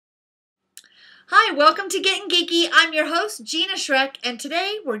Hi, welcome to Getting Geeky. I'm your host, Gina Schreck, and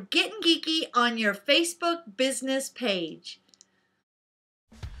today we're getting geeky on your Facebook business page.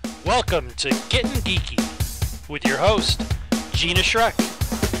 Welcome to Getting Geeky with your host, Gina Schreck,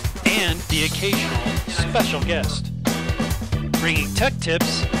 and the occasional special guest, bringing tech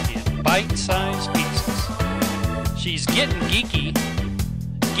tips in bite-sized pieces. She's getting geeky,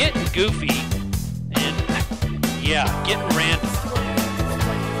 getting goofy, and getting random.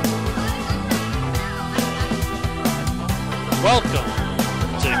 Welcome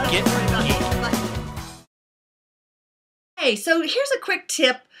to Getting Geeky. Hey, so here's a quick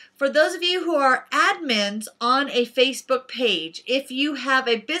tip for those of you who are admins on a Facebook page. If you have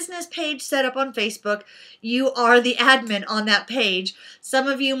a business page set up on Facebook, you are the admin on that page. Some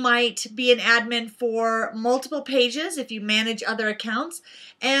of you might be an admin for multiple pages if you manage other accounts,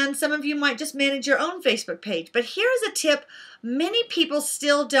 and some of you might just manage your own Facebook page. But here's a tip many people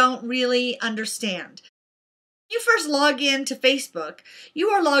still don't really understand. When you first log in to Facebook, you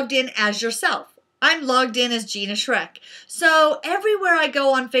are logged in as yourself. I'm logged in as Gina Schreck. So everywhere I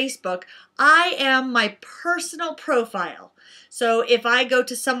go on Facebook, I am my personal profile. So if I go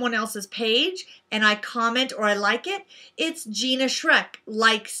to someone else's page and I comment or I like it, it's Gina Schreck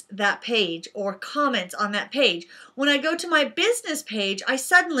likes that page or comments on that page. When I go to my business page, I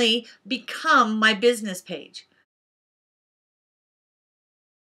suddenly become my business page.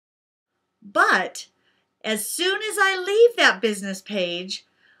 But as soon as I leave that business page,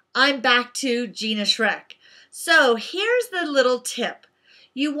 I'm back to Gina Schreck. So here's the little tip.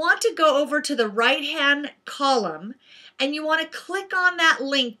 You want to go over to the right-hand column and you want to click on that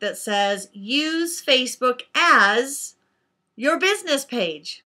link that says use Facebook as your business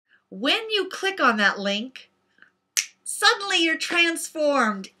page. When you click on that link, suddenly you're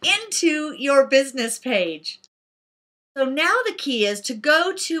transformed into your business page. So now the key is to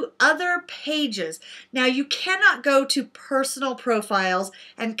go to other pages. Now you cannot go to personal profiles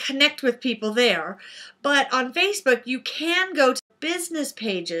and connect with people there, but on Facebook you can go to business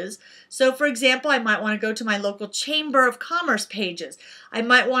pages. So for example, I might want to go to my local Chamber of Commerce pages. I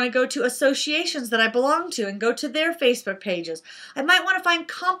might want to go to associations that I belong to and go to their Facebook pages. I might want to find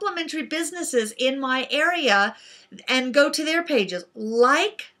complimentary businesses in my area and go to their pages.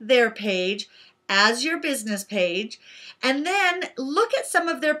 Like their page as your business page, and then look at some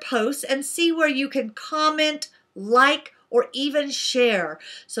of their posts and see where you can comment, like, or even share.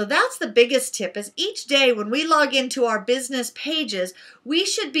 So that's the biggest tip, is each day when we log into our business pages, we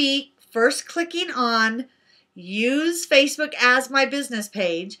should be first clicking on use Facebook as my business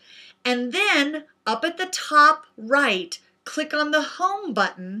page, and then up at the top right, click on the home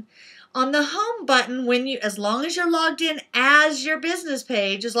button. On the home button, as long as you're logged in as your business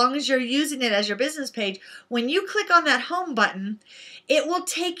page, as long as you're using it as your business page, when you click on that home button, it will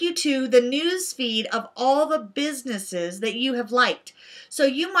take you to the news feed of all the businesses that you have liked. So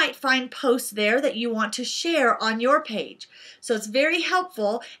you might find posts there that you want to share on your page. So it's very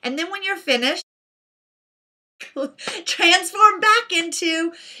helpful. And then when you're finished, transform back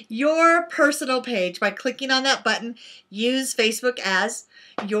into your personal page by clicking on that button, use Facebook as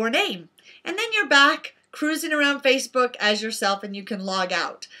your name. And then you're back cruising around Facebook as yourself and you can log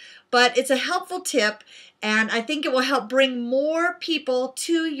out. But it's a helpful tip and I think it will help bring more people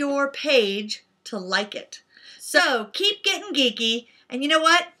to your page to like it. So keep getting geeky, and you know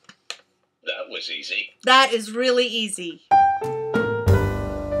what? That was easy. That is really easy.